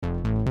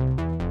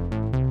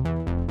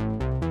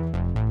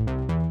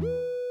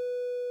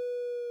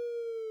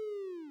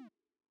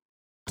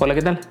Hola,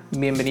 ¿qué tal?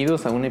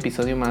 Bienvenidos a un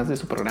episodio más de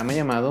su programa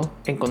llamado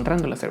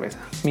Encontrando la Cerveza.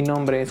 Mi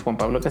nombre es Juan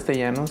Pablo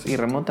Castellanos y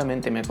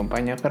remotamente me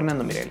acompaña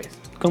Fernando Mireles.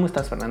 ¿Cómo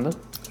estás, Fernando?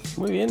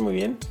 Muy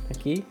bien.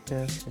 Aquí,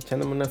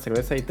 echándome una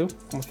cerveza. ¿Y tú?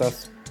 ¿Cómo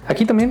estás?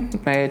 Aquí también,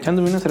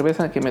 echándome una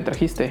cerveza que me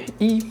trajiste.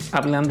 Y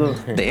hablando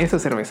de esa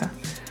cerveza,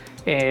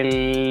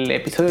 el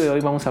episodio de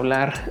hoy vamos a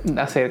hablar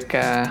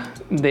acerca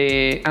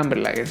de Amber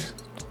Lagers.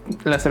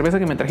 La cerveza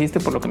que me trajiste,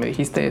 por lo que me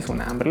dijiste, es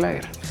una Amber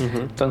Lager.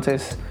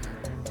 Entonces,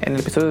 en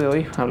el episodio de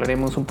hoy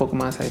hablaremos un poco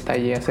más a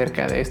detalle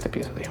acerca de este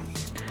episodio.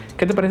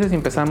 ¿Qué te parece si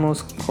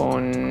empezamos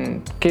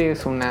con qué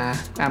es una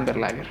Amber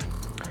Lager?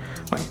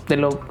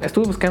 Bueno,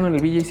 estuve buscando en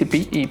el BJCP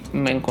y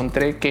me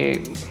encontré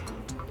que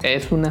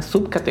es una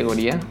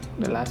subcategoría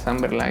de las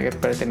Amber Lager.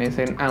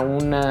 Pertenecen a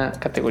una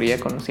categoría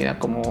conocida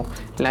como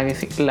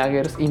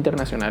Lagers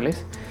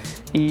internacionales,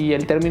 y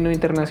el término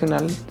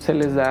internacional se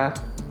les da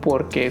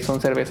porque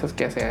son cervezas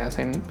que se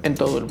hacen en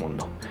todo el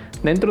mundo.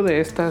 Dentro de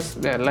estas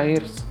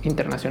lagers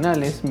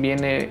internacionales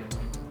viene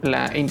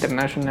la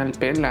International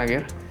Pale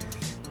Lager,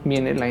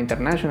 viene la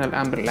International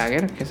Amber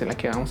Lager, que es de la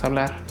que vamos a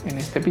hablar en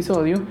este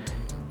episodio,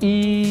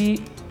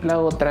 y la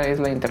otra es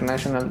la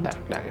International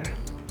Dark Lager.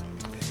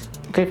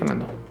 Ok,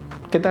 Fernando,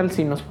 ¿qué tal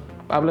si nos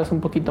hablas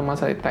un poquito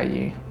más a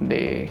detalle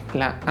de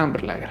la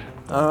Amber Lager?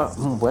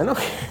 Bueno,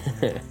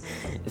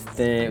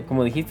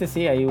 como dijiste,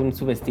 sí, hay un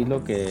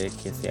subestilo que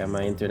se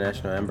llama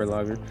International Amber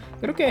Lager.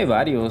 Creo que hay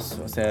varios,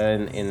 o sea,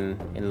 en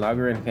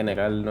Lager en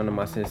general, no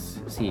nomás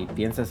es, si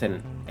piensas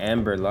en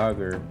Amber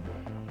Lager,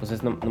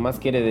 pues nomás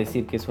quiere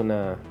decir que es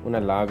una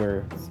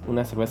lager,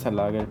 una cerveza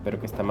lager, pero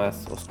que está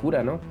más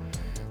oscura, ¿no?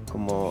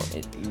 Como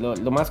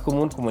lo más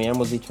común, como ya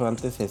hemos dicho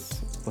antes,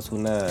 es pues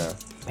una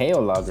pale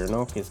lager,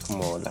 ¿no? Que es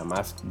como la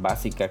más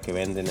básica que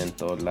venden en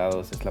todos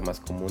lados, es la más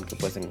común que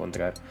puedes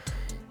encontrar.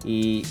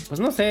 Y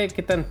pues no sé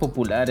qué tan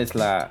popular es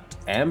la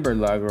Amber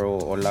Lager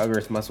o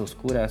lagers más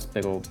oscuras,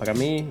 pero para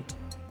mí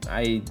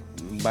hay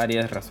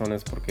varias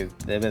razones por qué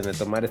deben de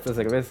tomar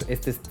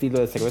este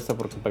estilo de cerveza,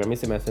 porque para mí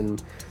se me hacen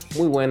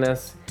muy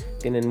buenas,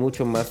 tienen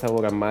mucho más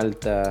sabor a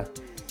malta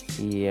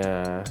y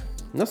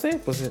no sé,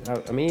 pues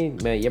a mí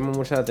me llama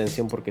mucha la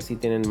atención porque sí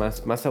tienen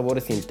más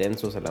sabores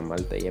intensos a la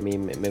malta, y a mí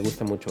me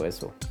gusta mucho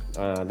eso.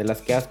 De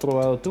las que has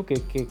probado tú, ¿qué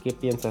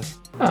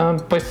piensas?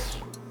 Pues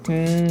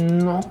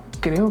no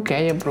creo que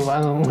haya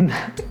probado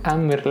una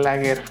Amber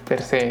Lager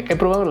per se. He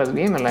probado las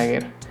Vienna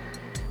Lager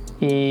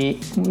y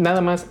nada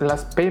más.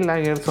 Las Pale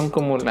Lager son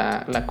como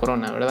la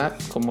corona, ¿verdad?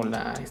 Como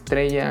la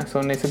estrella.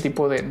 Son ese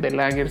tipo de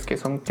lagers que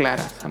son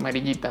claras,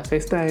 amarillitas.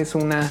 Esta es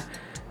una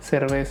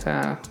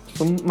cerveza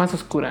más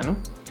oscura, ¿no?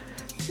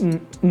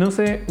 No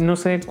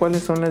sé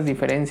cuáles son las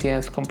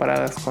diferencias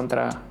comparadas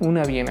contra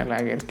una Vienna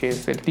Lager, que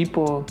es el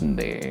tipo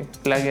de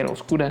lager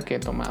oscura que he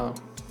tomado,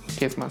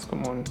 que es más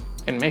común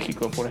en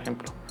México, por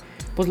ejemplo.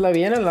 Pues la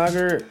Vienna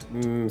Lager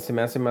se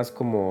me hace más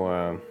como,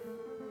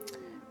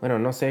 bueno,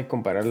 no sé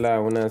compararla a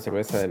una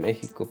cerveza de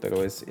México,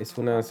 pero es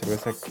una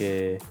cerveza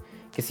que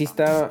sí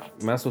está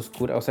más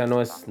oscura, o sea,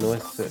 no es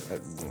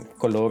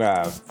color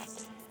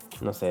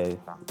no sé,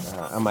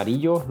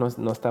 amarillo,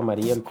 no está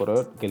amarilla el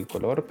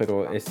color,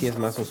 pero sí es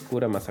más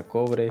oscura, más a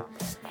cobre,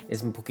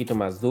 es un poquito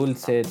más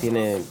dulce,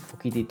 tiene un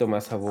poquitito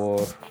más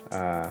sabor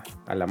a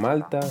la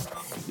malta,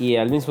 y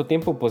al mismo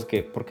tiempo, pues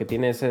porque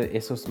tiene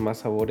esos más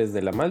sabores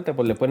de la malta,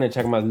 pues le pueden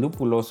echar más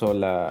lúpulos, o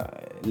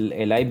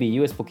el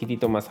IBU es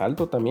poquitito más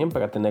alto también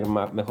para tener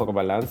mejor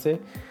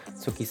balance,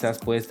 so quizás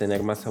puedes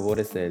tener más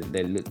sabores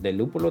del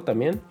lúpulo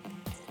también.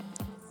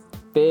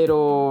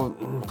 Pero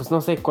pues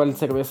no sé cuál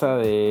cerveza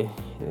de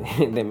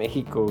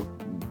México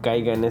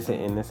caiga en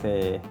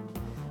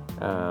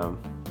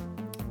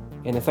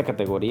esa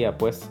categoría,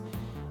 pues.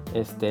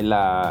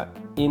 La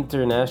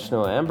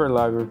International Amber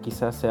Lager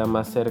quizás sea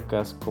más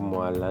cerca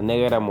como a la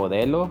negra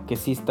modelo, que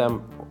sí está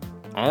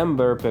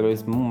amber, pero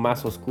es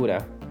más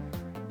oscura,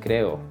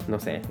 creo, no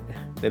sé.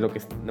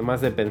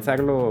 Nomás de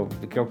pensarlo,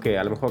 creo que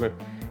a lo mejor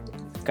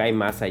cae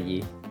más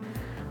allí.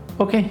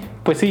 Ok,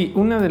 pues sí,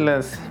 una de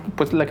las,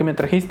 pues la que me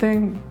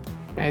trajiste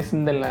es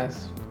de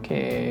las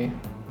que,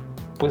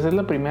 pues es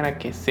la primera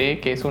que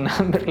sé que es una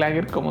Amber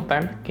Lager como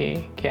tal,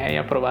 que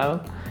haya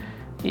probado.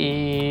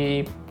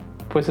 Y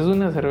pues es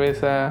una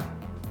cerveza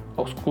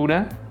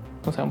oscura,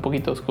 o sea, un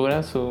poquito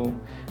oscura.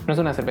 No es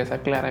una cerveza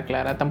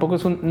clara, tampoco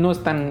no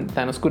es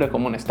tan oscura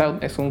como un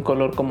stout, es un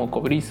color como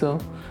cobrizo,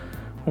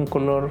 un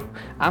color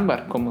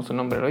ámbar, como su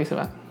nombre lo dice,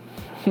 ¿va?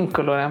 Un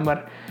color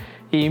ámbar.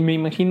 Y me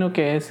imagino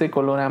que ese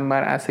color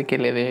ámbar hace que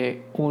le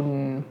dé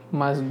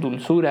más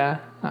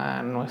dulzura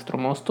a nuestro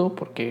mosto,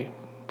 porque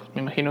pues,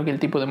 me imagino que el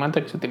tipo de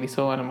malta que se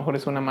utilizó a lo mejor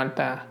es una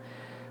malta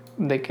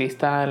de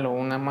cristal o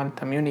una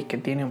malta Munich que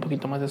tiene un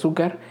poquito más de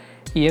azúcar,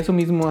 y eso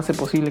mismo hace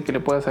posible que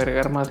le puedas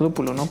agregar más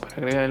lúpulo, ¿no? Para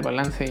agregar el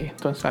balance.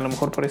 Entonces a lo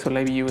mejor por eso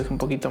la IBU es un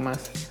poquito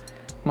más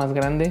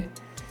grande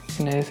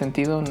en ese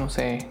sentido, no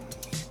sé.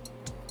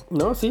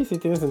 No, sí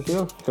tiene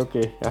sentido. Creo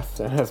que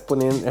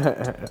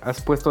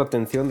has puesto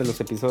atención de los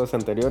episodios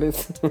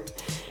anteriores.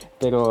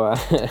 Pero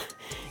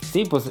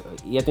Sí, pues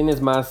ya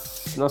tienes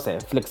más, no sé,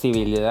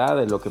 flexibilidad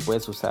de lo que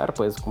puedes usar.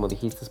 Pues como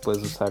dijiste,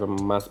 puedes usar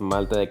más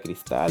malta de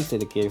cristal si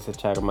le quieres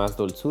echar más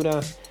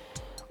dulzura.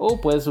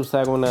 O puedes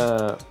usar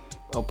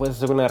o puedes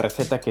hacer una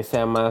receta que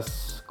sea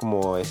más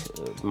como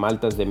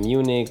maltas de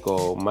Múnich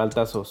o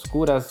maltas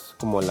oscuras,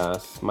 como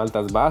las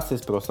maltas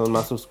bases, pero son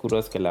más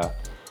oscuras que la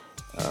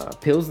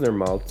Pilsner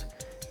Malt.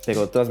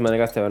 Pero de todas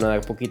maneras te van a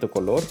dar poquito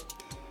color.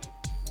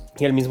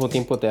 Y al mismo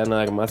tiempo te van a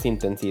dar más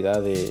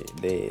intensidad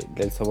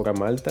del sabor a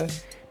malta.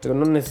 Pero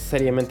no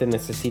necesariamente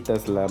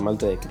necesitas la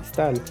malta de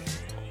cristal.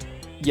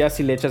 Ya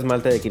si le echas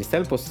malta de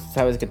cristal, pues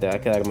sabes que te va a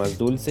quedar más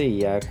dulce. Y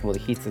ya, como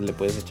dijiste, le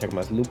puedes echar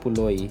más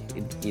lúpulo y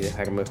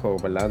dejar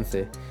mejor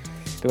balance.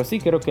 Pero sí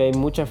creo que hay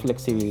mucha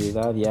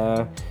flexibilidad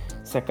ya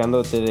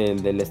sacándote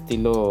del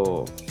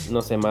estilo,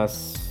 no sé,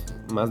 más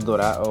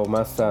dorado o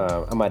más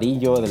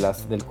amarillo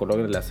del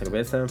color de la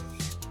cerveza.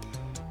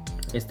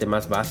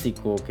 Más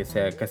básico, que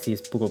sea casi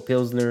es puro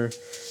Pilsner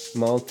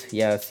Malt.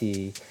 Ya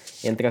si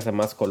entras a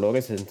más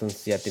colores,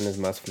 entonces ya tienes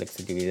más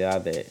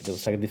flexibilidad de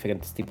usar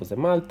diferentes tipos de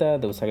malta,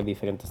 de usar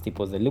diferentes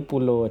tipos de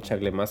lúpulo,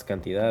 echarle más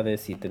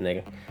cantidades y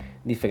tener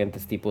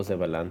diferentes tipos de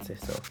balance.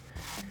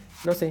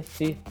 No sé,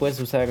 sí,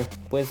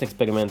 puedes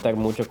experimentar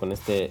mucho con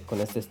este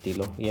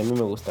estilo y a mí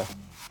me gusta.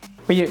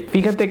 Oye,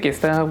 fíjate que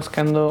estaba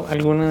buscando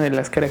algunas de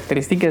las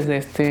características de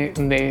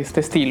este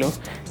estilo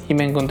y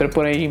me encontré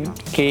por ahí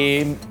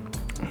que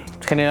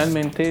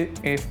generalmente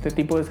este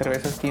tipo de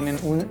cervezas tienen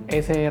un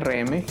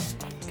SRM,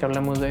 que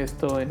hablamos de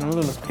esto en uno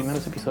de los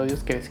primeros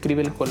episodios, que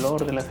describe el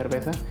color de la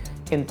cerveza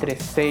entre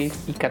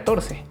 6 y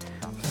 14.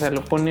 O sea,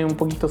 lo pone un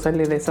poquito,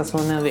 sale de esa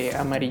zona de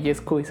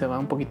amarillesco y se va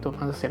un poquito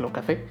más hacia lo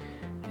café,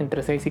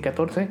 entre 6 y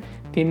 14.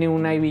 Tiene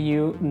un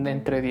IBU de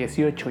entre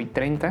 18 y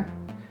 30,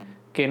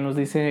 que nos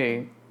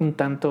dice un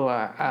tanto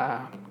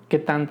a qué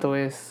tanto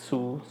es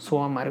su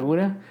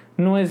amargura.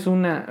 No es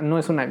una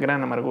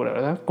gran amargura,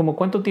 ¿verdad? ¿Como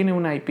cuánto tiene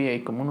una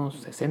IPA? ¿Como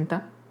unos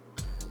 60?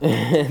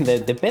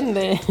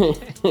 Depende.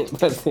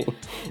 Pues sí,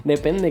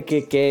 depende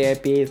qué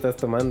IPA estás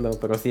tomando.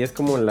 Pero si es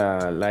como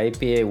la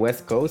IPA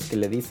West Coast que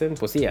le dicen,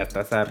 pues sí, ya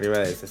estás arriba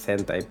de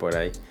 60 y por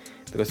ahí.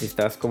 Pero si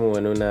estás como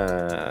en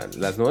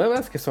las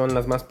nuevas, que son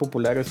las más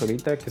populares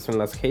ahorita, que son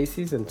las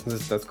Hazy's,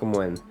 entonces estás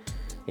como en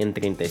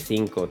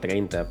 35 o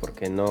 30,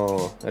 porque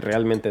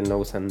realmente no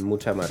usan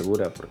mucha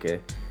amargura,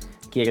 porque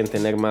quieren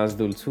tener más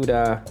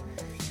dulzura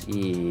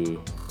y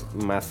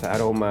más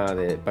aroma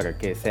para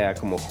que sea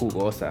como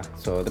jugosa.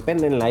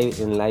 Depende en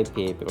la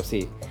IPA, pero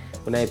sí,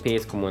 una IPA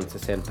es como en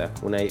 60,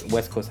 una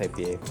West Coast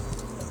IPA.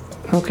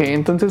 Ok,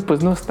 entonces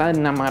pues no es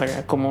tan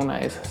amarga como una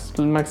de esas.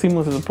 El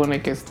máximo se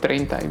supone que es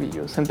 30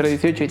 IBUs, entre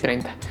 18 y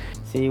 30.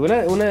 Sí,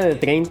 una de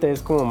 30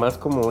 es como más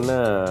como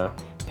una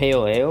Pale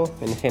Ale.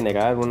 En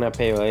general, una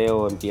Pale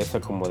Ale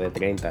empieza como de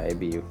 30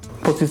 IBU.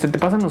 Pues si se te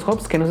pasan los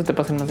hops, que no se te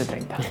pasen más de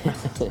 30.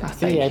 Hasta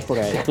sí, ahí. Hay por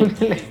ahí.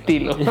 El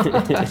estilo.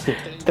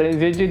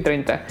 18 y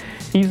 30.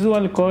 Y su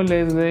alcohol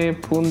es de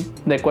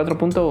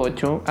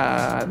 4.8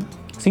 a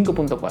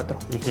 5.4%.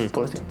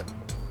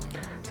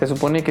 Se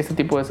supone que este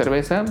tipo de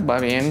cerveza va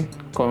bien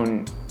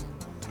con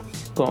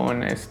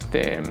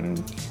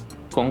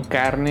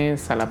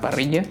carnes a la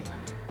parrilla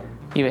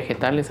y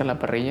vegetales a la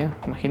parrilla.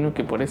 Imagino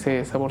que por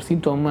ese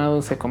saborcito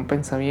ahumado se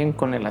compensa bien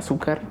con el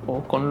azúcar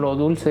o con lo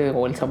dulce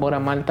o el sabor a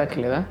malta que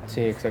le da.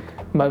 Sí, exacto.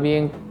 Va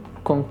bien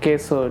con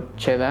queso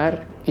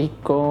cheddar y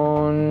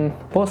con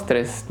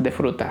postres de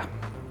fruta,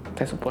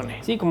 se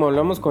supone. Sí, como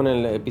hablamos con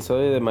el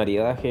episodio de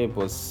maridaje,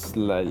 pues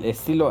el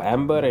estilo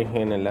Amber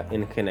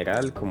en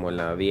general, como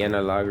la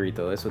Vienna Lager y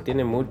todo eso,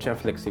 tiene mucha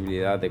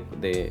flexibilidad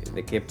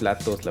de qué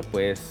platos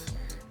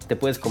te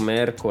puedes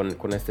comer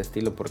con este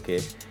estilo,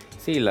 porque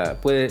sí,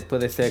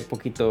 puede ser un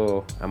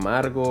poquito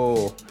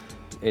amargo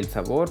el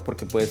sabor,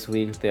 porque puede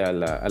subirte a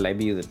la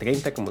IBU de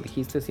 30, como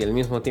dijiste, y al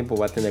mismo tiempo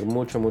va a tener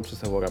mucho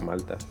sabor a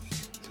malta.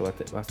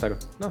 Va a estar,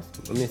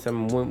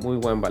 muy, muy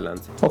buen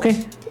balance. Ok,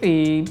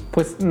 y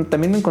pues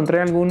también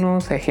encontré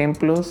algunos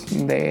ejemplos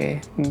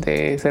de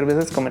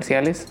cervezas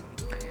comerciales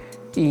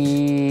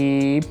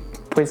y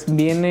pues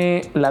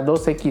viene la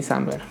 2X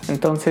Amber.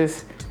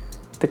 Entonces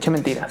te eché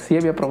mentiras, sí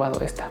había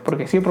probado esta,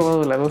 porque sí he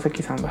probado la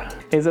 2X Amber.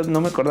 Esa,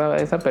 no me acordaba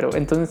de esa, pero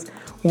entonces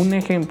un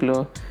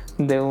ejemplo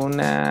de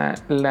una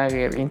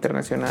lager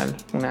internacional,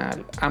 una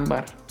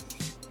Amber,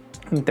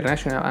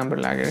 International Amber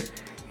Lager,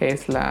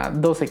 es la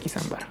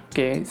 2X Amber,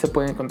 que se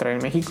puede encontrar en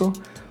México.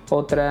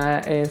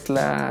 Otra es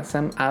la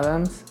Sam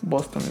Adams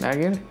Boston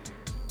Lager.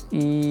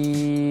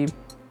 Y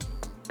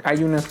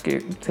hay unas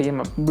que se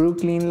llama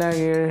Brooklyn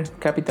Lager,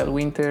 Capital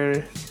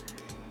Winter.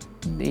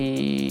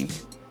 Y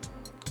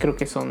creo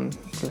que son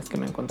las que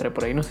me encontré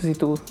por ahí. No sé si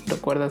tú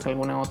recuerdas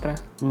alguna otra.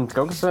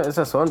 Creo que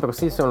esas son, pero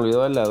sí se me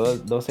olvidó de la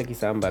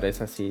 2X Amber.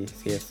 Esa sí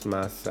es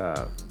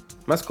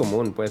más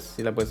común, pues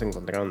sí la puedes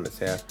encontrar donde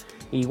sea.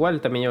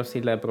 Igual también yo sí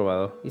la he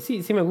probado. Y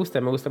sí me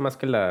gusta más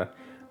que la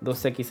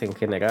 2X en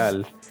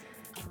general.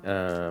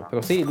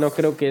 Pero sí, no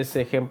creo que es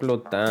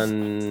ejemplo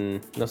tan,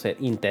 no sé,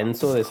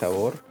 intenso de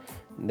sabor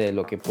de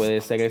lo que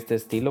puede ser este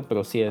estilo.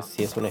 Pero sí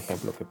es un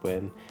ejemplo que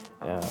pueden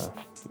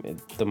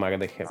tomar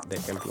de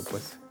ejemplo,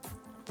 pues.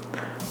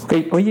 Ok,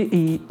 oye,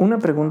 y una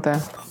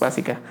pregunta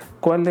básica.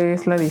 ¿Cuál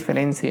es la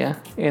diferencia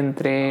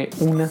entre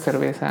una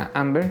cerveza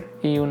Amber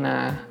y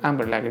una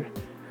Amber Lager?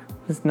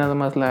 ¿Es nada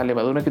más la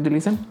levadura que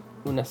utilizan?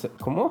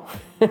 ¿Cómo?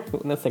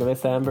 ¿Una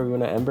cerveza Amber y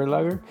una Amber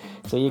Lager?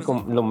 Se oye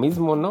como lo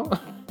mismo, ¿no?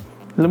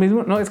 Lo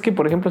mismo, no, es que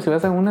por ejemplo si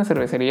vas a una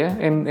cervecería,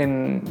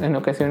 en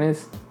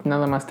ocasiones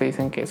nada más te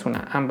dicen que es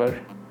una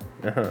Amber.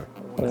 Ajá.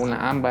 O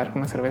una ámbar,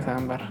 una cerveza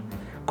ámbar.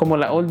 Como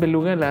la Old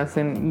Beluga la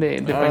hacen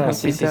de Pineapple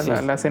Pizza, sí.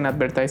 La hacen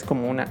advertise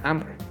como una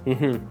Amber.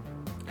 Uh-huh.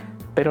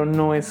 Pero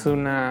no es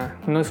una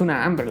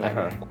Amber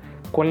Lager.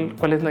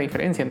 ¿Cuál es la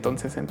diferencia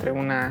entonces entre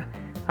una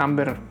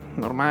Amber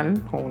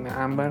normal o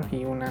una Amber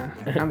y una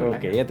Amber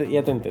Lager? Ok,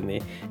 ya te entendí.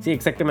 Sí,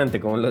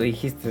 exactamente, como lo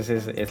dijiste,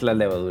 es la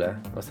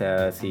levadura. O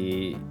sea,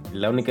 si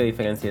la única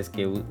diferencia es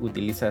que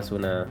utilizas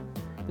una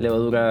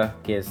levadura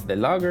que es de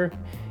lager,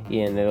 y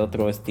en el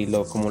otro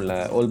estilo como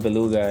la Old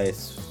Beluga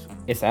es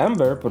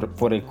Amber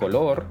por el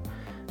color,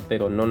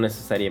 pero no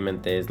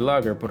necesariamente es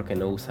lager porque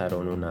no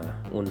usaron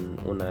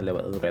una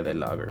levadura de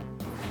lager.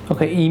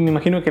 Ok, y me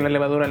imagino que la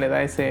levadura le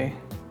da hace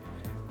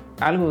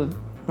algo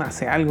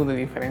de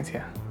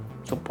diferencia,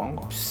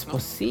 supongo.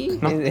 Pues sí,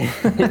 ¿no?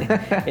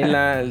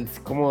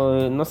 Como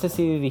no sé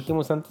si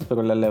dijimos antes,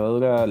 pero la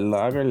levadura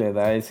lager le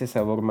da ese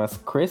sabor más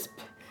crisp,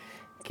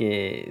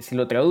 que si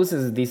lo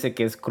traduces dice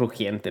que es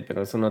crujiente,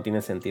 pero eso no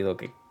tiene sentido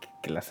que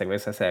la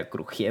cerveza sea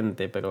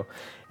crujiente, pero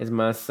es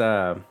más,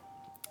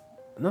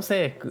 no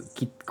sé,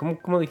 ¿cómo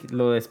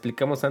lo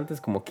explicamos antes?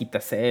 Como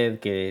quita sed,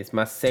 que es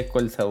más seco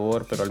el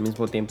sabor, pero al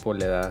mismo tiempo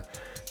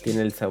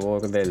tiene el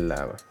sabor de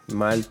la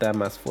malta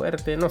más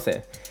fuerte, no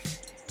sé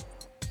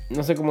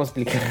cómo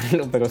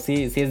explicarlo, pero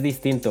sí es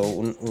distinto.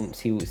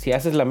 Si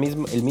haces el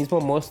mismo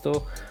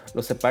mosto,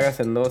 lo separas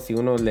en dos. Si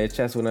uno le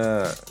echas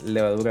una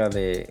levadura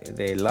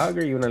de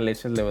lager y una le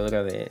echas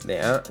levadura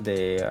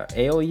de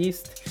ale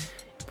yeast,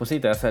 pues sí,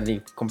 te va a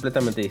salir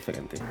completamente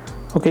diferente.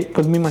 Ok,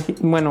 pues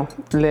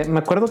me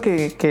acuerdo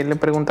que le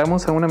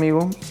preguntamos a un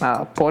amigo,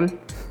 a Paul.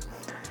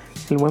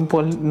 El buen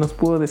Paul nos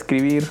pudo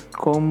describir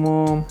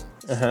cómo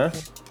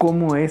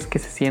es que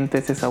se siente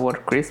ese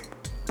sabor crisp.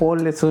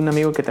 Paul es un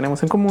amigo que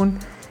tenemos en común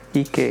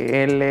y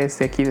que él es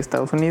de aquí de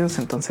Estados Unidos,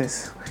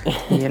 entonces,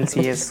 y él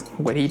sí es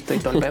güerito y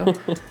todo el pedo.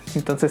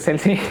 Entonces él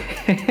sí,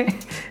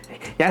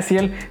 ya si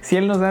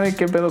él no sabe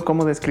qué pedo,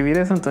 cómo describir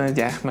eso, entonces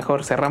ya,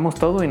 mejor cerramos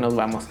todo y nos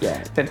vamos.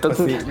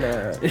 Entonces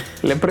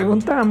le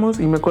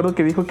preguntamos y me acuerdo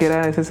que dijo que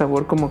era ese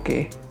sabor como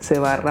que se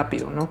va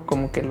rápido, ¿no?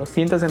 Como que lo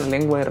sientas en la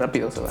lengua y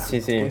rápido se va. Sí.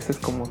 Ese es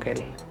como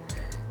que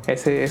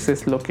ese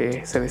es lo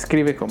que se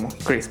describe como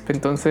crisp.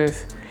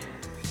 Entonces,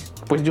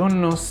 pues yo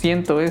no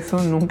siento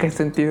eso, nunca he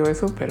sentido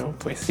eso, pero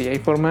pues sí hay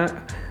forma,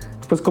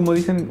 pues como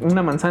dicen,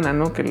 una manzana,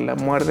 ¿no? Que la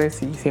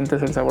muerdes y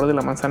sientes el sabor de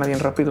la manzana bien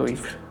rápido y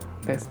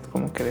es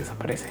como que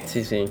desaparece.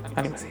 Sí.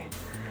 Algo así.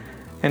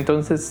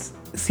 Entonces,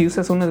 si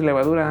usas una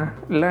levadura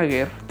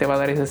lager, te va a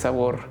dar ese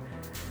sabor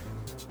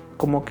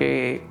como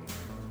que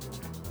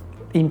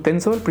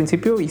intenso al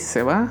principio y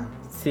se va.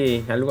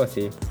 Sí, algo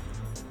así.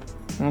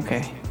 Ok.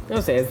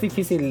 No sé, es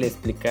difícil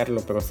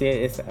explicarlo, pero sí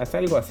es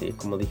algo así,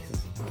 como dices.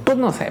 Pues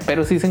no sé,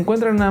 pero si se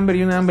encuentran una Amber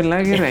y una Amber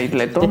Lager, ahí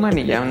le toman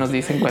y ya nos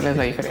dicen cuál es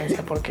la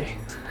diferencia, porque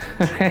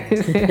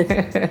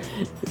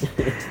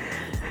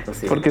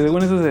porque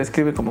según eso se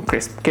describe como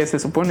crisp. ¿Qué se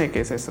supone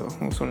que es eso?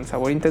 Es un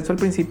sabor intenso al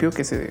principio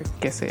que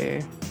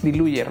se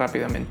diluye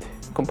rápidamente,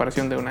 en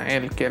comparación de una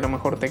ale, que a lo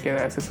mejor te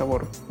queda ese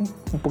sabor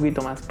un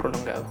poquito más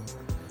prolongado.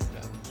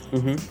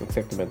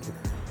 Exactamente.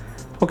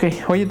 Ok,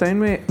 oye, también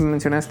me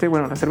mencionaste,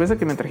 la cerveza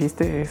que me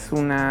trajiste es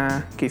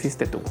una que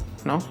hiciste tú,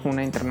 ¿no?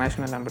 Una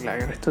International Amber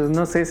Lager. Entonces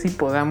no sé si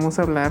podamos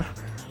hablar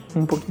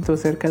un poquito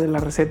acerca de la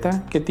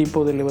receta, qué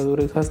tipo de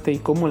levadura usaste y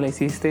cómo la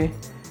hiciste.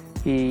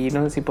 Y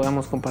no sé si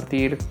podamos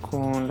compartir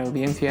con la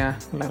audiencia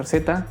la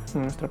receta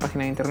en nuestra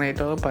página de internet y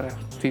todo para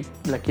si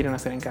la quieren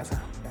hacer en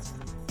casa.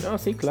 No,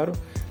 sí, claro.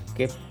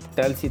 ¿Qué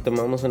tal si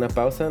tomamos una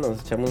pausa,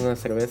 nos echamos una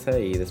cerveza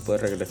y después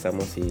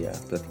regresamos y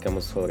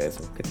platicamos sobre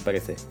eso? ¿Qué te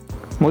parece?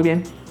 Muy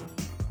bien.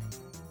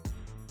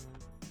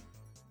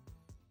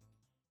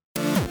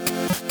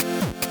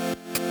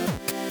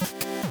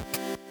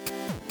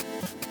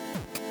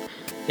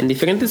 En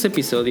diferentes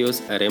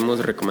episodios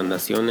haremos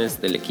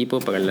recomendaciones del equipo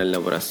para la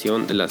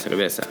elaboración de la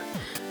cerveza.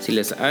 Si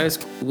les ha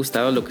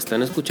gustado lo que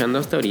están escuchando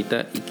hasta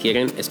ahorita y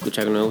quieren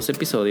escuchar nuevos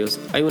episodios,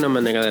 hay una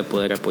manera de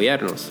poder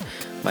apoyarnos.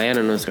 Vayan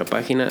a nuestra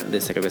página de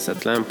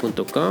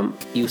cervezatlan.com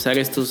y usar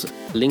estos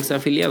links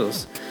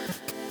afiliados.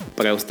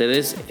 Para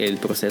ustedes el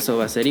proceso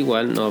va a ser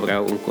igual, no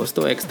habrá un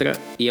costo extra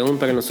y aún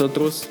para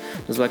nosotros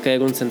nos va a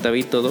caer un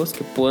centavito dos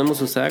que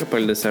podemos usar para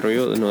el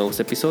desarrollo de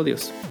nuevos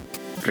episodios.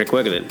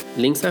 Recuerden,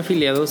 links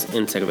afiliados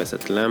en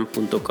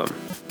cervezatlan.com.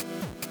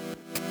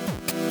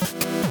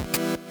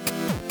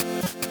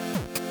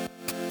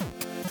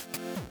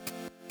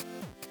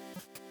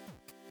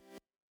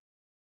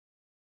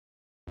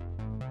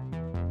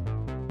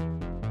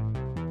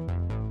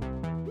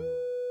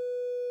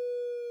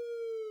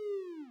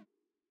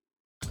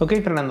 Ok,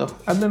 Fernando,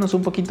 háblanos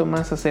un poquito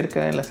más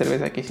acerca de la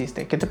cerveza que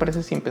hiciste. ¿Qué te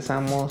parece si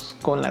empezamos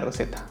con la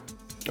receta?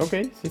 Ok,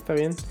 sí, está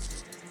bien.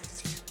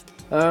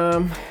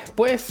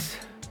 Pues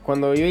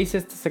cuando yo hice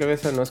esta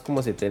cerveza no es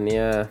como si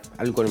tenía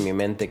algo en mi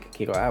mente que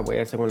quiero, voy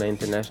a hacer una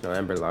International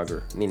Amber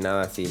Lager, ni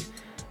nada así.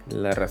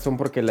 La razón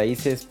por qué la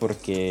hice es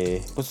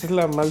porque pues es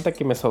la malta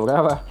que me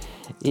sobraba,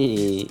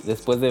 y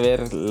después de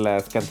ver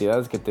las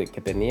cantidades que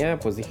tenía,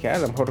 pues dije, a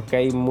lo mejor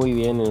cae muy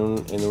bien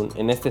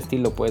en este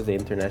estilo pues de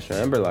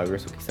International Amber Lager.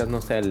 O quizás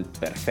no sea el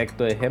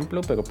perfecto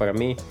ejemplo, pero para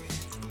mí,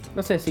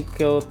 no sé, sí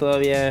quedó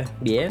todavía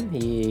bien,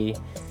 y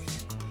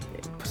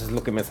pues es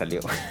lo que me salió.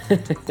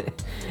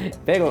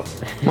 Pero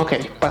Ok,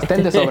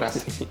 pastel de sobras.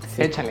 sí.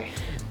 Échale.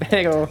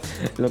 Pero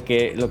lo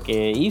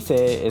que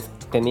hice es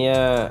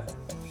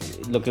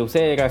lo que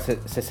usé era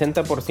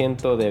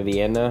 60% de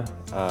Viena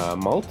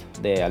malt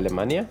de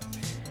Alemania,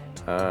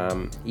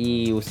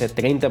 y usé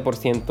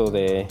 30%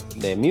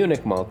 de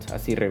Munich malt,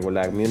 así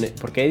regular Munich,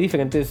 porque hay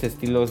diferentes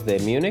estilos de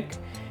Munich.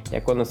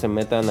 Ya cuando se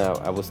metan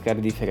a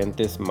buscar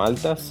diferentes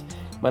maltas,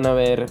 van a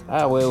ver,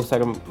 voy a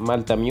usar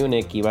malta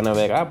Munich, y van a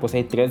ver, pues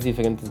hay 3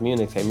 diferentes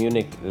Munich. Hay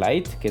Munich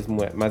Light, que es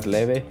más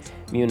leve,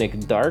 Munich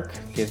Dark,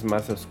 que es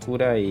más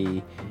oscura,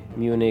 y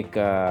Munich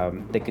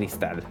de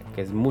cristal,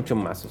 que es mucho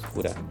más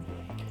oscura.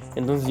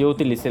 Entonces yo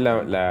utilicé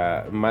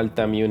la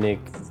malta Munich.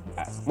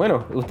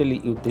 Bueno,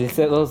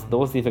 utilicé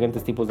dos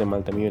diferentes tipos de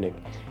malta Munich,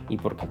 y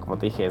porque, como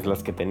te dije, es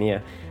las que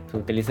tenía.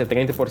 Utilicé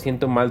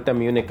 30% malta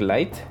Munich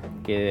Light,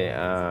 que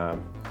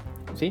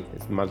sí,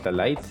 es malta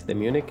light de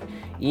Munich,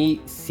 y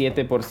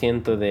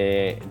 7%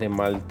 de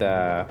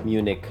malta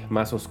Munich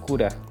más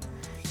oscura.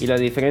 Y la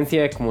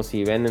diferencia, como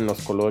si ven en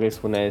los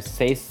colores, una es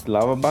 6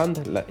 Lava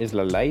Band, es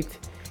la light,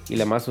 y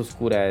la más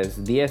oscura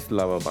es 10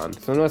 Lava Band.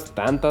 Eso no es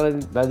tanta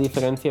la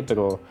diferencia,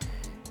 pero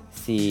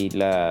si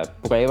la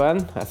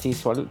prueban así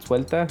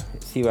suelta,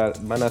 sí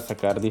van a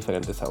sacar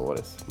diferentes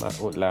sabores.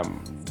 La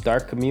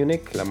Dark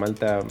Munich, la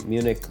malta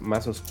Munich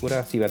más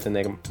oscura, sí va a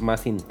tener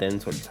más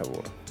intenso el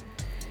sabor.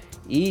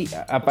 Y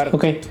aparte...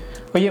 Ok.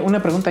 Oye,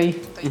 una pregunta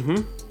ahí.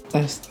 Uh-huh.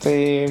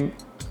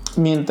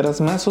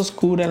 Mientras más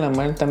oscura la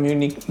malta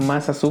Munich,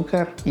 ¿más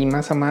azúcar y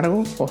más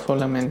amargo? ¿O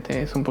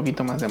solamente es un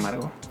poquito más de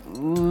amargo?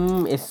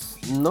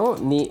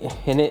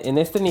 En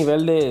este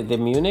nivel de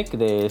Munich,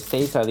 de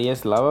 6 a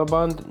 10 Lava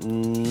Bond,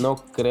 no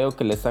creo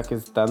que le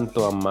saques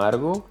tanto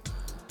amargo.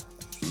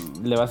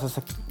 Le vas a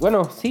sacar...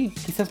 Bueno, sí,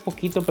 quizás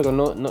poquito, pero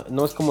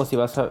no es como si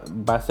va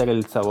a ser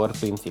el sabor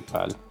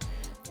principal.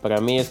 Para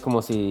mí es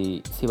como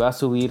si va a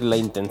subir la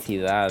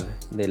intensidad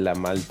de la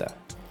malta.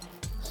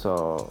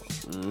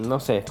 No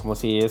sé, como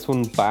si es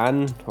un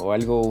pan o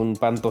algo, un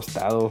pan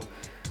tostado.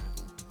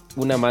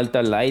 Una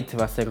malta light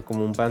va a ser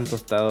como un pan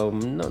tostado,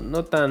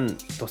 no tan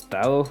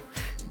tostado,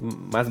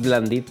 más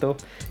blandito.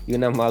 Y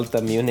una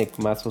malta Munich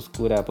más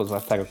oscura, pues va a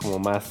estar como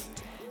más,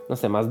 no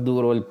sé, más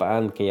duro el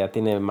pan, que ya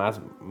tiene más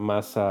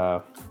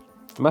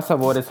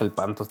sabores el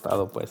pan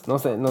tostado, pues. No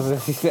sé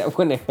si sea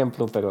buen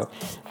ejemplo, pero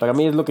para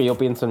mí es lo que yo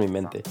pienso en mi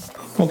mente.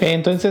 Ok,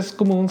 entonces es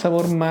como un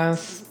sabor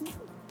más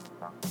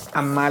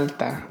a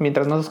malta.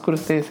 Mientras más oscuro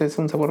estés, es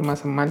un sabor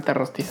más a malta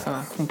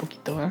rostizada, un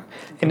poquito, ¿eh?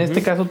 En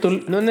este caso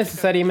tú... No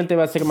necesariamente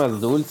va a ser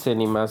más dulce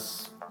ni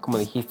más, como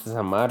dijiste,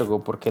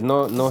 amargo, porque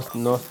no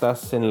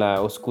estás en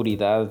la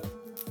oscuridad,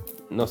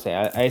 no sé,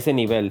 a ese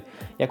nivel.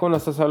 Ya cuando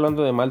estás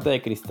hablando de malta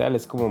de cristal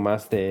es como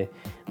más de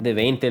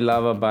 20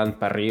 Lava Band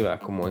para arriba,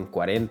 como en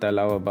 40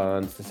 Lava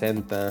Band,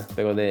 60,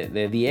 pero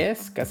de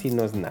 10 casi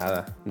no es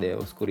nada de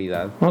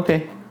oscuridad.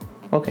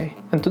 Ok.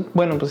 Entonces,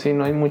 bueno, pues sí,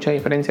 no hay mucha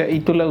diferencia. Y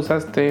tú la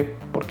usaste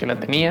porque la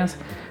tenías,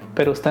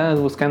 pero estabas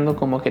buscando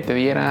como que te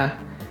diera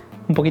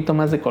un poquito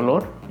más de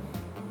color.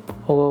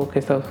 ¿O qué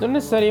estabas? No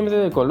necesariamente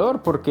de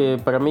color, porque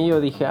para mí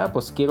yo dije,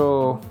 pues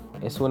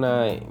es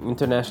una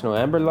International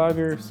Amber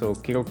Lager,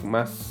 quiero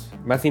más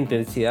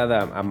intensidad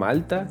a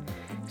malta.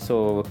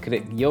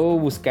 Yo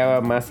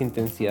buscaba más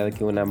intensidad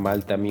que una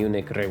malta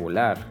Munich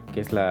regular,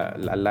 que es la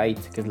light,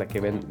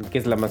 que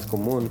es la más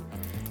común.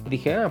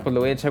 Dije, pues le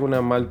voy a echar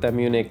una malta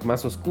Munich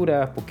más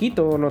oscura,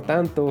 poquito, no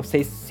tanto,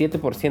 7%,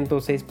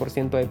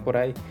 6% hay por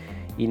ahí,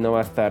 y no va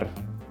a estar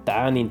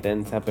tan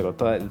intensa, pero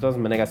de todas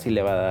maneras sí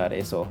le va a dar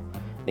eso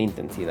de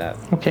intensidad.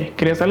 Ok,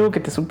 querías algo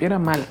que te supiera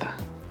malta.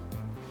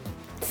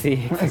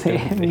 Sí,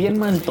 bien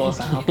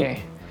maltosa, ok.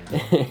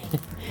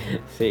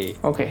 Sí.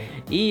 Ok.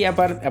 Y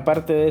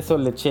aparte de eso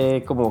le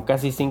eché como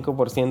casi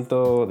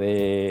 5%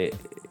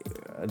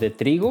 de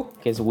trigo,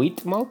 que es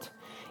wheat malt.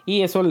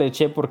 Y eso le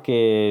eché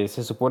porque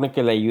se supone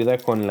que le ayuda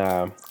con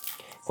la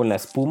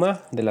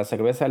espuma de la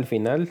cerveza al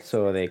final.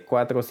 De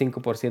 4 o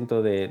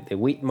 5% de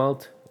wheat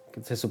malt,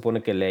 se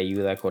supone que le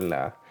ayuda con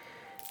la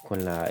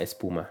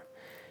espuma.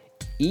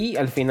 Y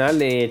al final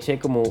le eché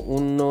como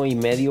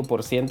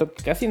 1,5%,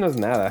 que casi no es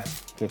nada,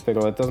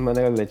 pero de todas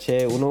maneras le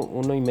eché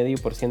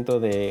 1,5%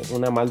 de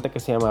una malta que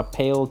se llama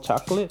Pale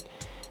Chocolate,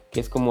 que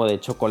es como de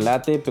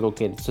chocolate, pero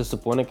que se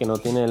supone que no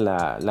tiene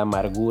la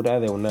amargura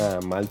de una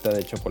malta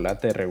de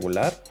chocolate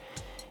regular.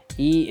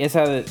 Y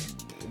esa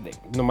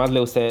nomás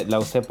la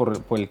usé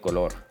por el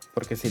color,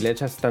 porque si le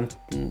echas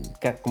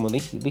como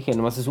dije,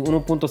 nomás es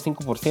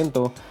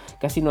 1,5%,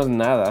 casi no es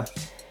nada.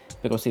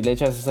 Pero si le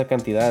echas esa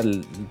cantidad,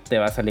 te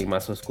va a salir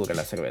más oscura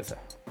la cerveza.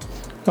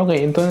 Ok,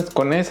 entonces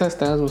con esa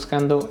estás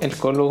buscando el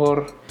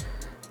color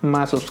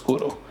más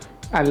oscuro.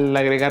 Al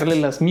agregarle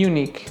las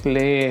Munich,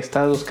 le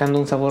estás buscando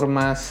un sabor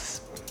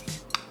más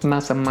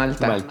a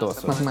malta.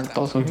 Maltoso. Más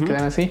maltoso, que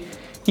quedan así.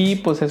 Y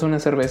pues es una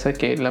cerveza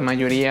que la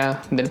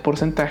mayoría del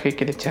porcentaje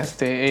que le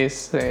echaste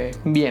es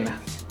Viena.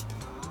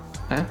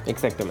 ¿Ah?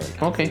 Exactamente.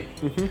 Ok,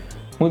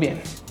 muy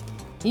bien.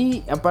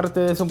 Y aparte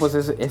de eso,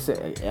 pues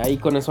ahí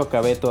con eso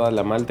acabé toda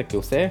la malta que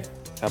usé.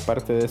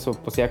 Aparte de eso,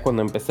 pues ya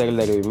cuando empecé el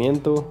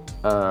hervimiento,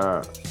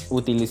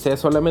 utilicé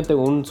solamente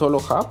un solo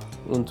hop,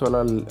 un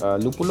solo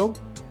lúpulo.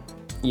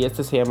 Y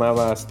este se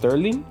llamaba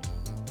Sterling,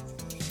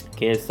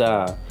 que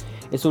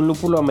es un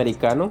lúpulo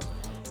americano.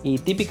 Y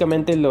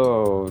típicamente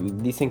lo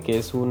dicen que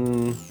es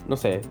un, no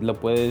sé, lo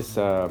puedes,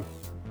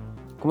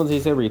 ¿cómo se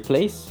dice?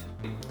 Replace.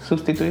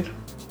 Sustituir.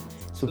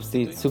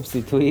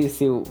 Sustituir,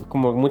 sí,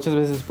 como muchas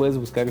veces puedes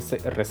buscar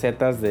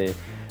recetas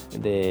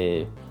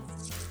de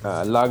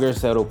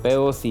lagers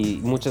europeos y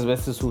muchas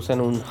veces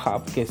usan un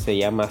hop que se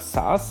llama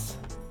Saaz,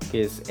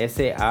 que es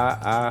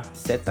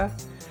S-A-A-Z,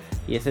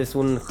 y ese es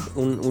un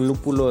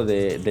lúpulo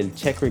del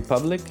Czech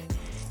Republic.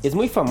 Es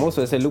muy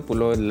famoso ese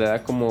lúpulo, le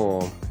da como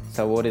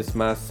sabores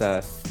más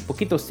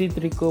poquito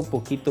cítrico,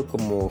 poquito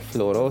como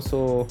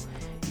floroso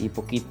y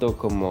poquito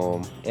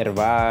como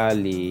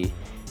herbal y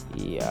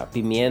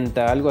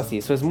pimienta, algo así.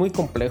 Eso es muy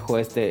complejo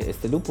este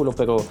lúpulo,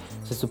 pero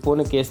se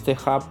supone que este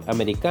hop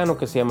americano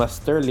que se llama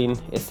Sterling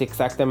es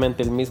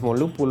exactamente el mismo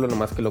lúpulo,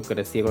 nomás que lo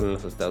crecieron en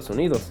los Estados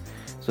Unidos.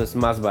 Eso es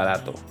más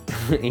barato.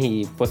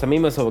 Y pues a mí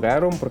me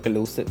sobraron porque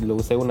lo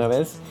usé una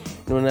vez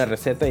en una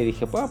receta y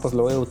dije, pues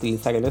lo voy a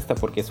utilizar en esta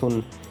porque es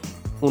un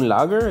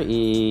lager.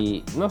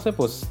 Y no sé,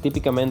 pues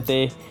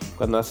típicamente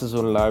cuando haces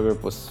un lager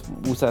pues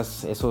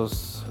usas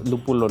esos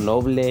lúpulo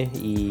noble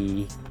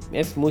y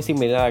es muy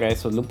similar a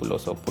esos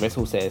lúpulos, o por eso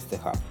usé este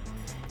hop.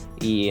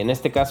 Y en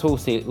este caso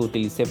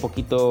utilicé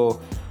poquito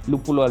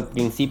lúpulo al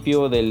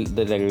principio del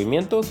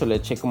hervimiento, solo le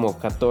eché como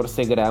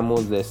 14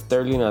 gramos de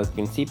Sterling al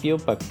principio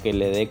para que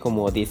le dé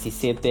como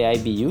 17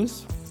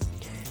 IBUs.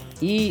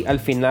 Y al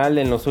final,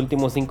 en los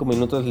últimos 5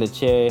 minutos, le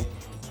eché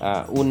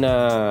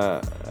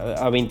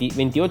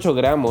 28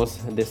 gramos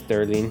de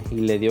Sterling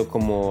y le dio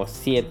como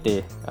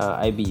 7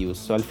 IBUs.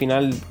 So, al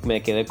final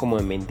me quedé como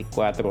en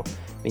 24,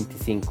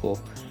 25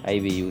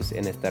 IBUs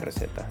en esta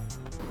receta.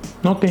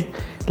 Ok,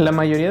 la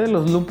mayoría de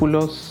los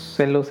lúpulos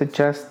se los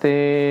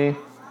echaste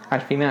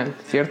al final,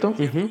 ¿cierto?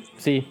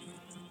 Sí.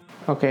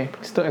 Ok,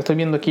 estoy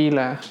viendo aquí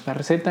la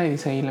receta y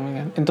dice ahí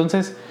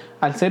entonces,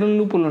 al ser un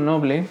lúpulo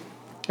noble,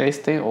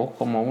 o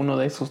como uno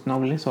de esos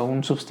nobles o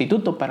un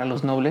sustituto para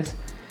los nobles,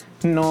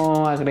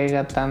 no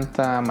agrega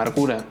tanta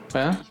amargura,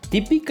 ¿verdad?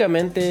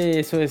 Típicamente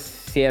eso es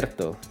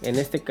cierto. En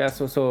este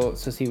caso,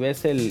 si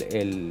ves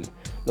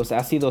los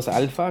ácidos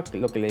alfa,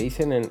 lo que le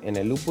dicen en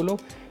el lúpulo,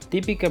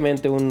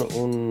 típicamente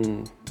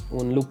un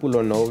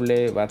lúpulo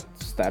noble va a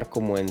estar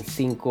como en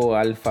 5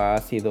 alfa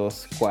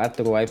ácidos,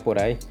 4 hay por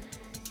ahí.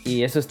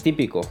 Y eso es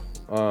típico.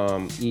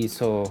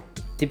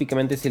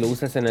 Típicamente si lo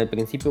usas en el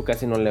principio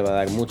casi no le va a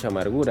dar mucha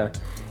amargura.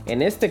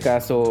 En este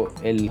caso,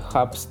 el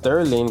hop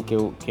Sterling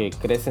que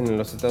crecen en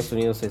los Estados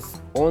Unidos es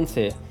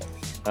 11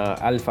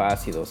 alfa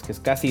ácidos, que es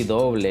casi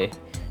doble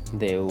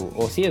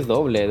es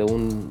doble de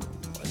un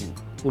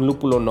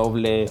lúpulo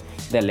noble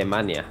de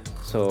Alemania.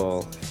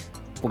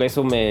 Por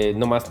eso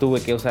nomás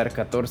tuve que usar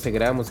 14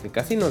 gramos, que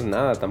casi no es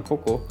nada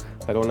tampoco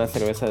para una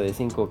cerveza de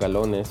 5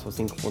 galones o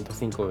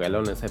 5.5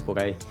 galones hay por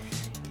ahí.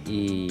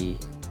 Y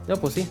no,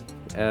 pues sí.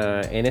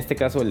 En este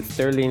caso el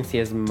Sterling sí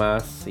es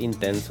más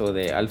intenso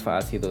de alfa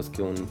ácidos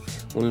que un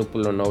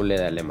lúpulo noble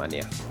de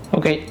Alemania.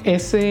 Ok,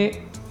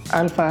 ese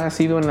alfa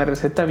ácido en la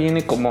receta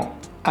viene como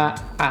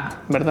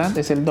AA, ¿verdad?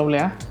 ¿Es el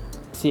AA?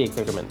 Sí,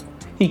 exactamente.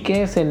 ¿Y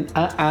qué es el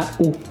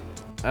AAU?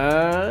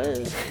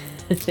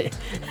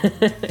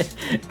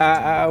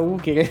 AAU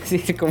quiere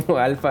decir como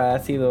alfa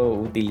ácido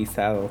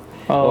utilizado.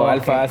 O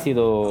alfa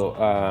ácido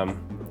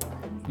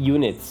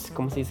units.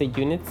 ¿Cómo se dice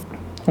units?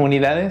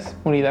 Unidades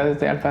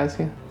de alfa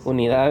ácido.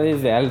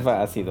 Unidades de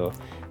alfa ácido.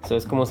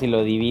 Es como si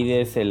lo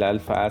divides el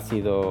alfa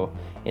ácido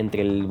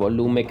entre el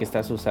volumen que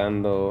estás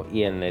usando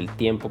y en el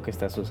tiempo que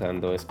estás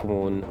usando. Es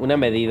como una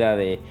medida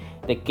de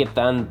qué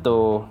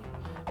tanto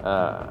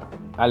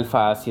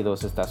alfa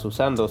ácidos estás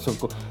usando.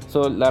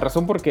 La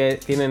razón por qué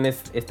tienen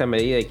esta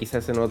medida, y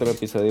quizás en otro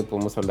episodio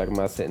podemos hablar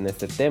más en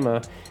este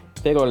tema,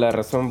 pero la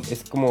razón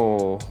es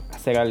como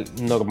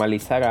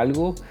normalizar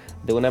algo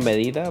de una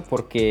medida,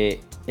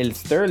 porque el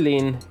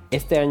Sterling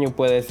este año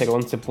puede ser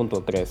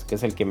 11.3, que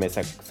es el que me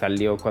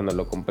salió cuando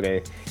lo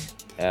compré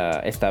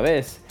esta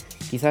vez.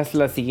 Quizás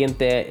el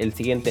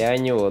siguiente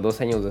año o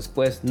 2 años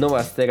después no va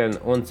a estar en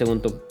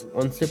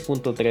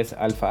 11.3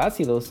 alfa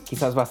ácidos,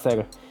 quizás va a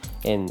estar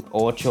en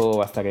 8,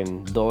 va a estar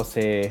en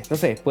 12, no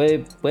sé,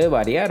 puede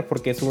variar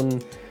porque es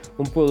un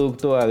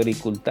producto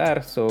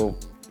agricultor,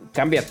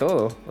 cambia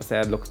todo, o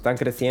sea, lo que están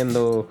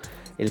creciendo,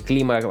 el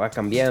clima va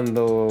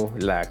cambiando,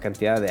 la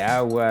cantidad de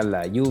agua,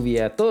 la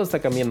lluvia, todo está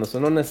cambiando,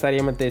 no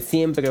necesariamente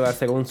siempre va a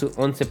ser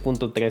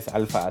 11.3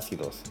 alfa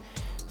ácidos.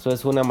 Eso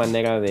es una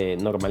manera de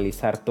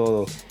normalizar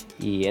todo.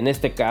 Y en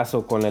este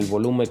caso, con el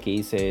volumen que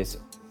hice,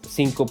 es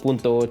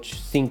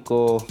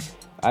 5.85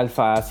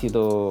 alfa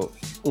ácido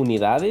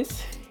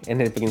unidades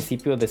en el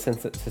principio de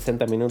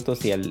 60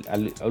 minutos y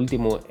al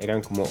último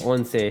eran como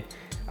 11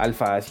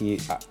 alfa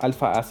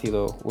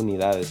ácido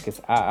unidades, que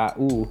es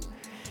AAU,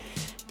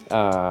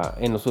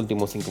 en los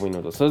últimos 5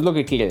 minutos. Eso es lo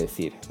que quiere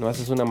decir, ¿no?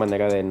 Esa es una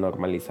manera de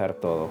normalizar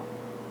todo.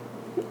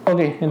 Ok,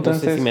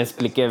 entonces... No sé si me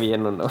expliqué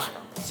bien o no.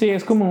 Sí,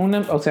 es como una...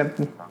 O sea,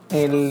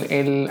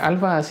 el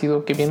alfa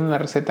ácido que viene en la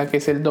receta, que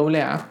es el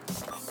AA,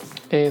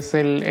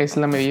 es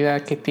la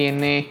medida que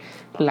tiene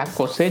la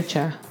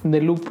cosecha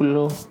de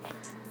lúpulo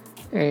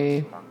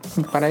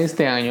para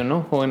este año,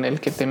 ¿no? O en el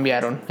que te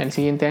enviaron. El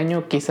siguiente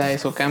año quizá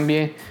eso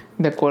cambie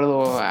de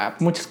acuerdo a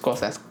muchas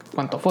cosas.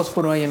 Cuánto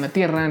fósforo hay en la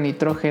tierra,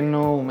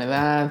 nitrógeno,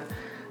 humedad,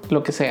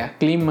 lo que sea,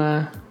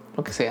 clima,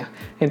 lo que sea.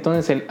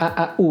 Entonces el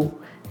AAU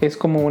es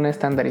como una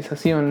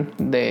estandarización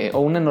o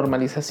una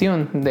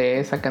normalización de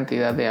esa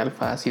cantidad de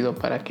alfa ácido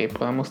para que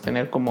podamos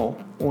tener como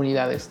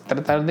unidades.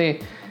 Tratar de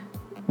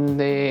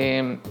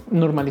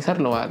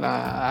normalizarlo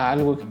a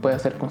algo que pueda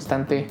ser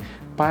constante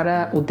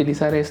para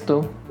utilizar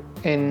esto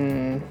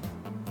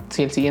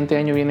si el siguiente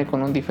año viene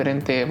con un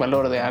diferente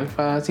valor de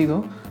alfa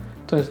ácido,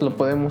 entonces lo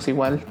podemos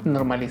igual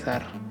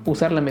normalizar,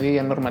 usar la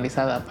medida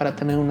normalizada para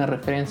tener una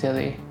referencia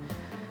de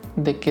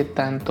qué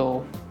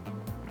tanto,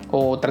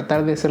 o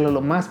tratar de hacerlo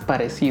lo más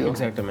parecido.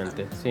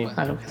 Exactamente, sí,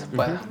 a lo que se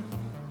pueda.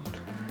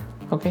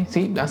 Ok,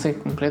 sí, hace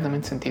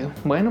completamente sentido.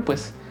 Bueno,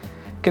 pues,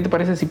 ¿qué te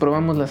parece si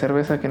probamos la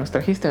cerveza que nos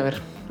trajiste? A ver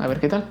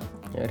qué tal.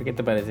 A ver qué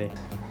te parece.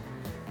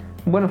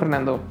 Bueno,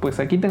 Fernando, pues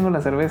aquí tengo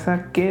la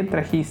cerveza que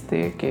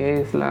trajiste,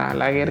 que es la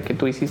lager que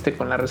tú hiciste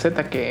con la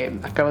receta que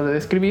acabas de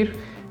describir.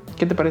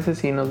 ¿Qué te parece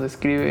si nos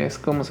describes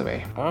cómo se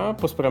ve?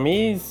 Pues para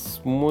mí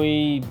es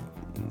muy...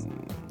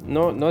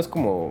 No es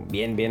como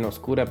bien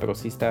oscura, pero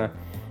sí está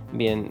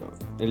bien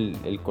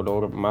el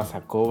color más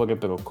a cobre,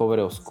 pero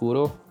cobre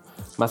oscuro,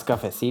 más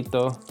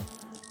cafecito.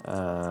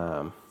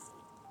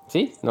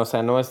 Sí, o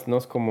sea, no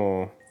es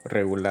como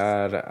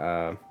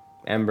regular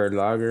Amber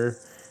Lager.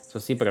 Eso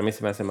sí, para mí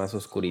se me hace más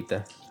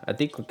oscurita. ¿A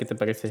ti qué te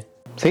parece?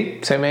 Sí,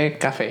 se ve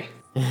café.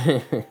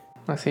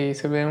 Así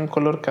se ve un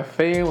color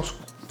café,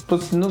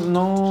 pues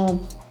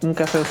no un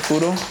café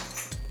oscuro,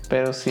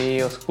 pero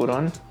sí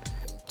oscurón.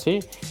 Sí,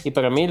 y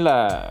para mí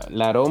la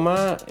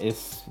aroma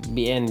es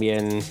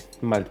bien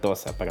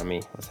maltosa para mí.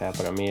 O sea,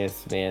 para mí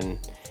es bien...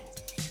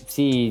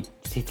 Sí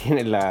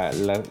tiene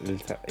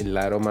el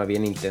aroma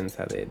bien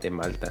intensa de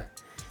malta.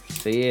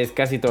 Sí, es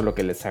casi todo lo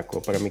que le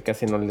saco. Para mí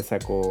casi no le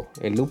saco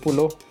el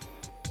lúpulo.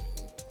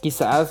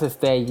 Quizás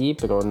esté allí,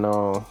 pero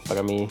no,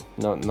 para mí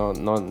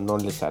no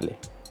le sale.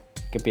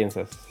 ¿Qué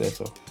piensas de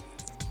eso?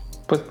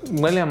 Pues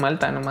huele a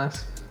malta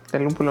nomás.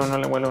 El lúpulo no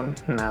le huele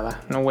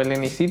nada. No huele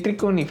ni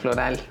cítrico ni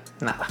floral.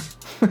 Nada.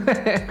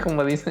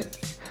 Como dice.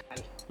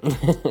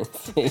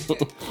 Sí.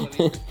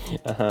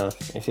 Ajá,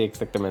 sí,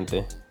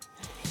 exactamente.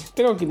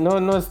 Pero que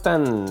no es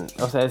tan...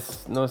 O sea,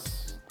 no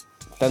es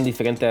tan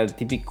diferente a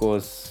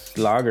típicos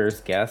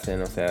lagers que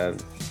hacen. O sea,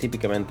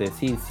 típicamente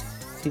sí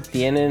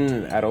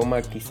tienen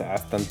aroma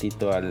quizás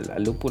tantito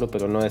al lúpulo,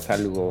 pero no es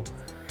algo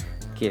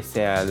que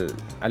sea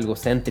algo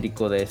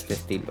céntrico de este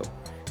estilo.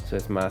 Eso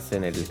es más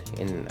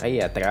ahí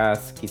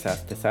atrás,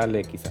 quizás te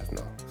sale, quizás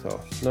no.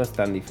 No es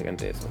tan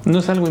diferente eso. No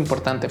es algo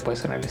importante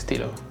pues en el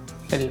estilo.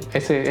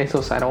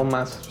 Esos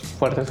aromas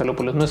fuertes a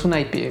lúpulos. No es un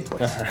IPA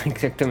pues. Ajá,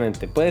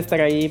 exactamente. Puede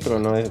estar ahí, pero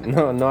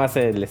no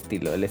hace el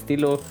estilo. El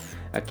estilo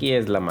aquí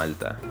es la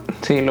malta.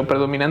 Sí, lo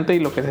predominante y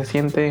lo que se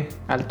siente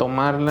al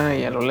tomarla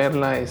y al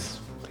olerla es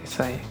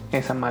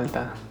esa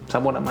malta,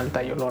 sabor a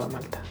malta y olor a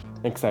malta.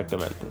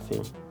 Exactamente, sí.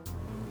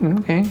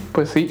 Ok,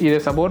 pues sí, y de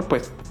sabor,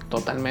 pues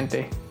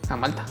totalmente a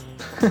malta.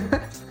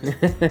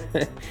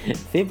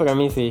 Sí, para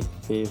mí sí,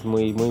 es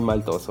muy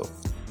maltoso.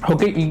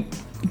 Ok, ¿y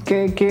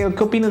qué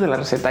opinas de la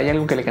receta? ¿Hay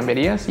algo que le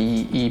cambiarías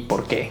y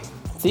por qué?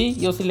 Sí,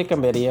 yo sí le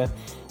cambiaría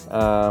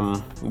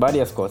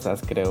varias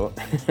cosas, creo.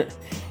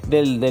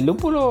 Del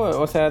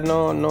lúpulo, o sea,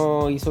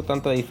 no hizo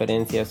tanta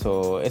diferencia,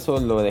 eso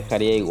lo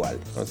dejaría igual.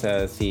 O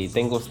sea, si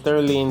tengo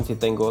Sterling, si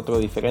tengo otro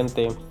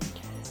diferente,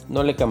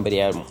 no le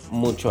cambiaría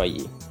mucho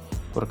allí.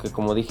 Porque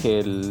como dije,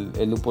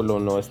 el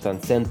lúpulo no es tan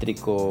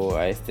céntrico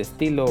a este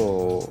estilo,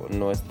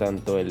 no es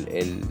tanto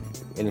el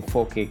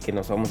enfoque que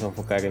nos vamos a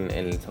enfocar en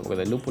el sabor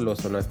del lúpulo,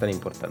 eso no es tan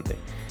importante.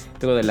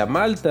 Pero de la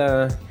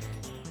malta,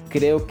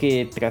 creo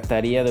que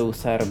trataría de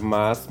usar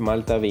más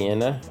malta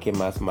Viena que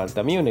más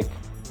malta Munich.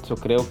 Yo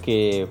creo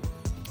que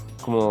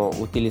como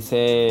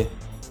utilicé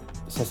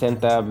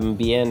 60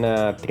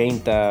 Viena,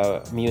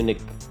 30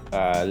 Munich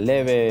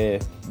leve,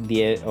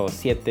 10 o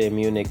 7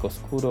 Munich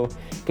oscuro,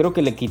 creo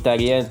que le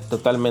quitaría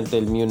totalmente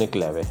el Munich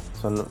leve.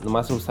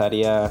 Nomás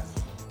usaría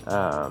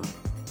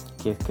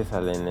que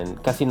salen en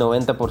casi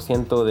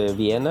 90% de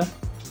Viena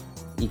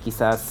y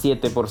quizás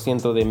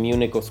 7% de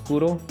Munich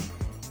oscuro,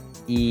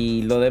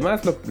 y lo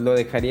demás lo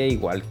dejaría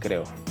igual,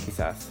 creo.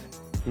 Quizás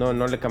no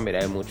le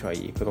cambiaría mucho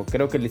allí, pero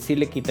creo que sí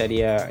le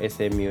quitaría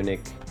ese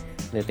Munich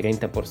de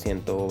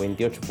 30% o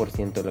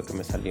 28% de lo que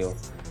me salió,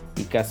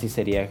 y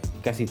sería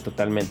casi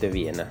totalmente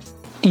Viena.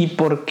 ¿Y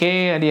por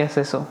qué harías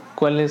eso?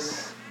 ¿Cuál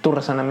es tu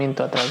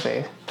razonamiento atrás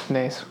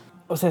de eso?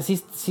 O sea,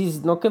 sí,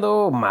 no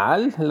quedó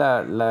mal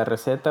la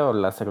receta o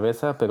la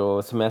cerveza,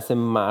 pero se me hace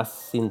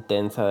más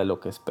intensa de lo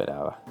que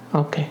esperaba.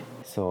 Ok.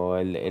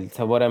 El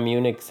sabor a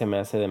Munich se me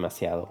hace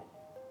demasiado.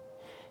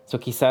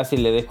 Quizás si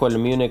le dejo el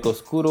Munich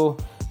oscuro,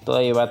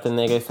 todavía va a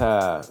tener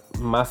esa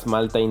más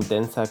malta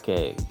intensa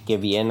que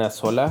Viena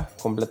sola,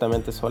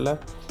 completamente sola.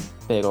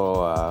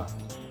 Pero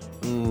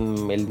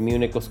el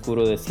Munich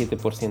oscuro de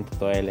 7%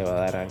 todavía le va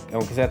a dar,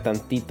 aunque sea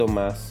tantito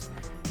más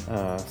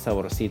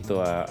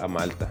saborcito a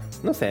malta.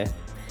 No sé.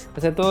 O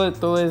sea,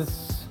 todo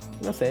es,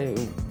 no sé,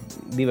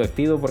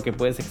 divertido porque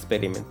puedes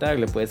experimentar,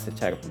 le puedes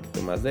echar un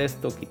poquito más de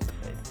esto,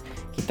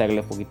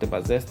 quitarle un poquito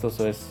más de esto.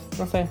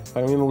 No sé,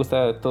 para mí me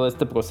gusta todo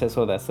este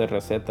proceso de hacer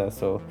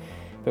recetas.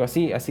 Pero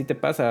así te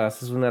pasa,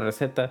 haces una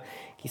receta,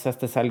 quizás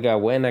te salga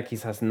buena,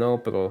 quizás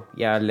no, pero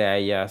ya le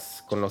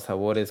hayas con los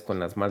sabores, con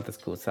las maltas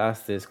que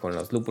usaste, con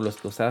los lúpulos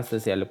que usaste,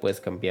 ya le puedes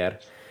cambiar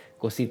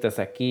cositas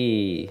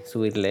aquí,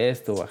 subirle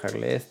esto,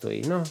 bajarle esto,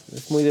 y no,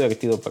 es muy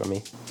divertido para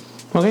mí.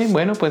 Ok,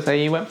 bueno, pues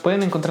ahí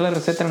pueden encontrar la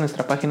receta en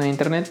nuestra página de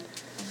internet.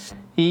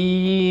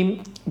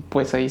 Y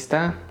pues ahí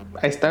está.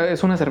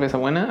 Es una cerveza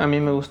buena, a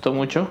mí me gustó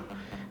mucho.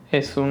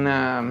 Se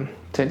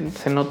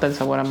nota el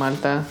sabor a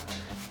malta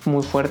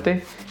muy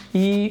fuerte.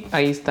 Y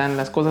ahí están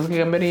las cosas que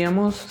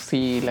cambiaríamos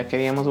si la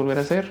queríamos volver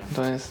a hacer.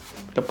 Entonces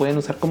lo pueden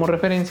usar como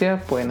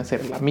referencia, pueden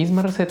hacer la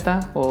misma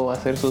receta o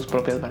hacer sus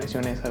propias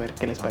variaciones, a ver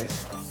qué les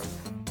parece.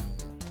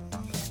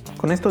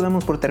 Con esto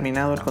damos por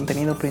terminado el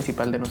contenido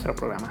principal de nuestro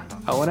programa.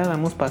 Ahora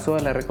damos paso a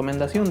la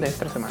recomendación de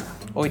esta semana.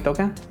 Hoy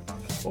toca...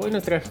 Hoy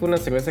nos traje una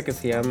cerveza que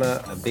se llama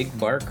Big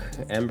Bark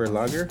Amber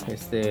Lager.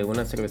 Es de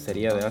una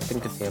cervecería de Austin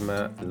que se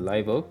llama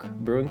Live Oak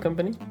Brewing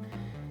Company.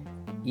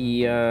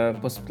 Y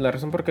pues la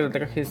razón por que la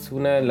traje es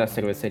una de las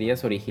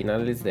cervecerías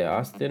originales de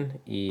Austin.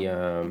 Y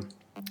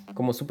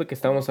como supe que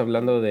estábamos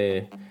hablando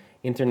de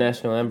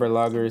International Amber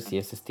Lagers y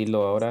ese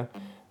estilo ahora,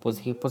 pues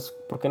dije, pues,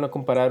 ¿por qué no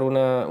comparar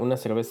una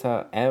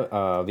cerveza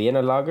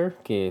Vienna Lager,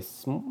 que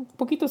es un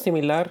poquito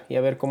similar, y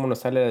a ver cómo nos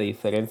sale la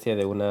diferencia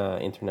de una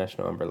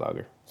International Amber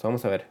Lager?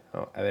 Vamos a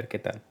ver qué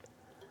tal.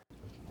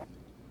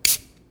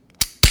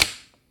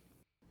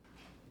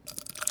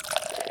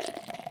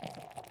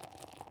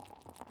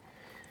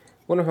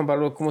 Bueno, Juan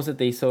Pablo, ¿cómo se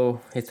te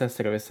hizo esta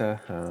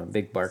cerveza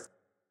Big Bark?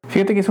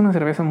 Fíjate que es una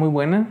cerveza muy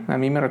buena. A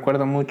mí me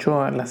recuerda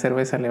mucho a la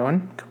cerveza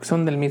León. Creo que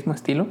son del mismo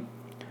estilo.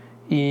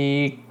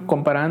 Y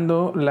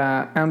comparando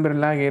la Amber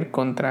Lager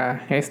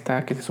contra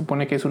esta, que se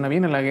supone que es una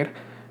Vienna Lager,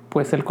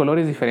 pues el color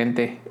es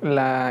diferente.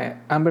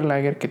 La Amber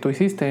Lager que tú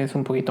hiciste es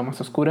un poquito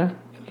más oscura.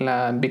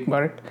 La Big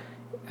Bark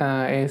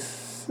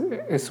es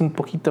un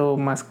poquito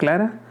más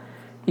clara.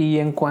 Y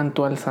en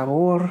cuanto al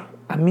sabor,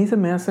 a mí se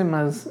me hace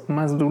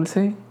más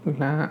dulce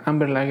la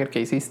Amber Lager que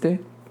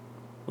hiciste.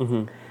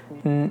 Uh-huh.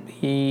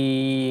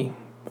 Y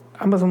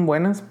ambas son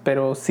buenas,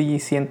 pero sí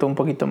siento un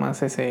poquito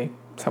más ese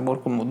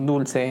sabor como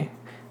dulce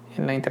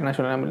en la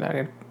International Amber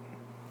Lager.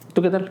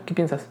 ¿Tú qué tal? ¿Qué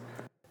piensas?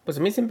 Pues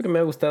a mí siempre me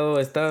ha gustado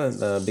esta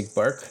Big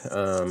Bark.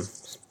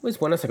 Es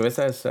buena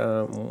cerveza, es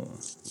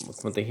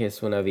como te dije,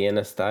 es una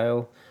Vienna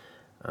style.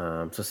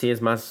 Sí,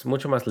 es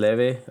mucho más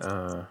leve.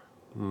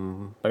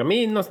 Para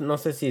mí no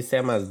sé si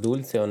sea más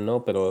dulce o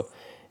no, pero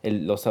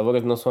los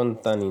sabores no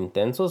son tan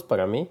intensos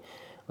para mí.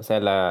 O sea,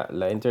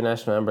 la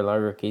International Amber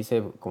Lager que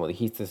hice, como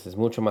dijiste, es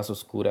mucho más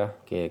oscura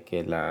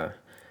que la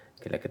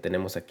que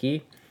tenemos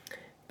aquí.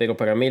 Pero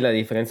para mí la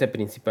diferencia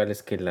principal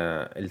es que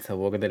el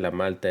sabor de la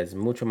malta es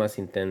mucho más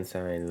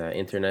intensa en la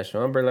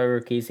International Amber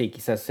Lager que hice, y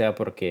quizás sea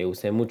porque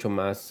usé mucho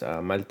más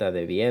malta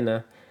de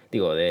Viena,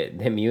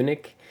 de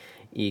Múnich,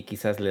 y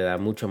quizás le da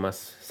mucho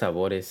más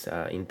sabores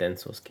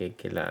intensos que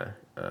la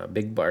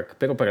Big Bark.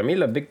 Pero para mí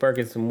la Big Bark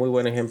es un muy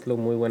buen ejemplo,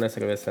 muy buena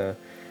cerveza.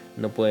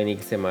 No pueden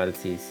irse mal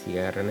si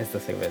agarran esta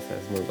cerveza,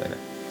 es muy buena.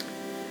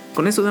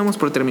 Con eso damos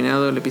por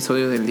terminado el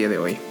episodio del día de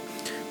hoy.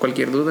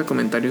 Cualquier duda,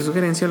 comentario o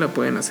sugerencia la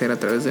pueden hacer a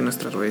través de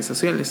nuestras redes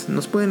sociales.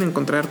 Nos pueden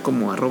encontrar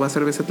como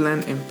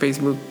 @cervezatlan en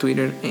Facebook,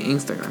 Twitter e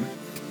Instagram.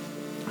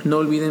 No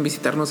olviden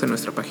visitarnos en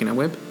nuestra página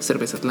web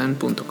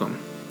cervezatlan.com.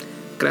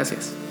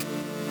 Gracias.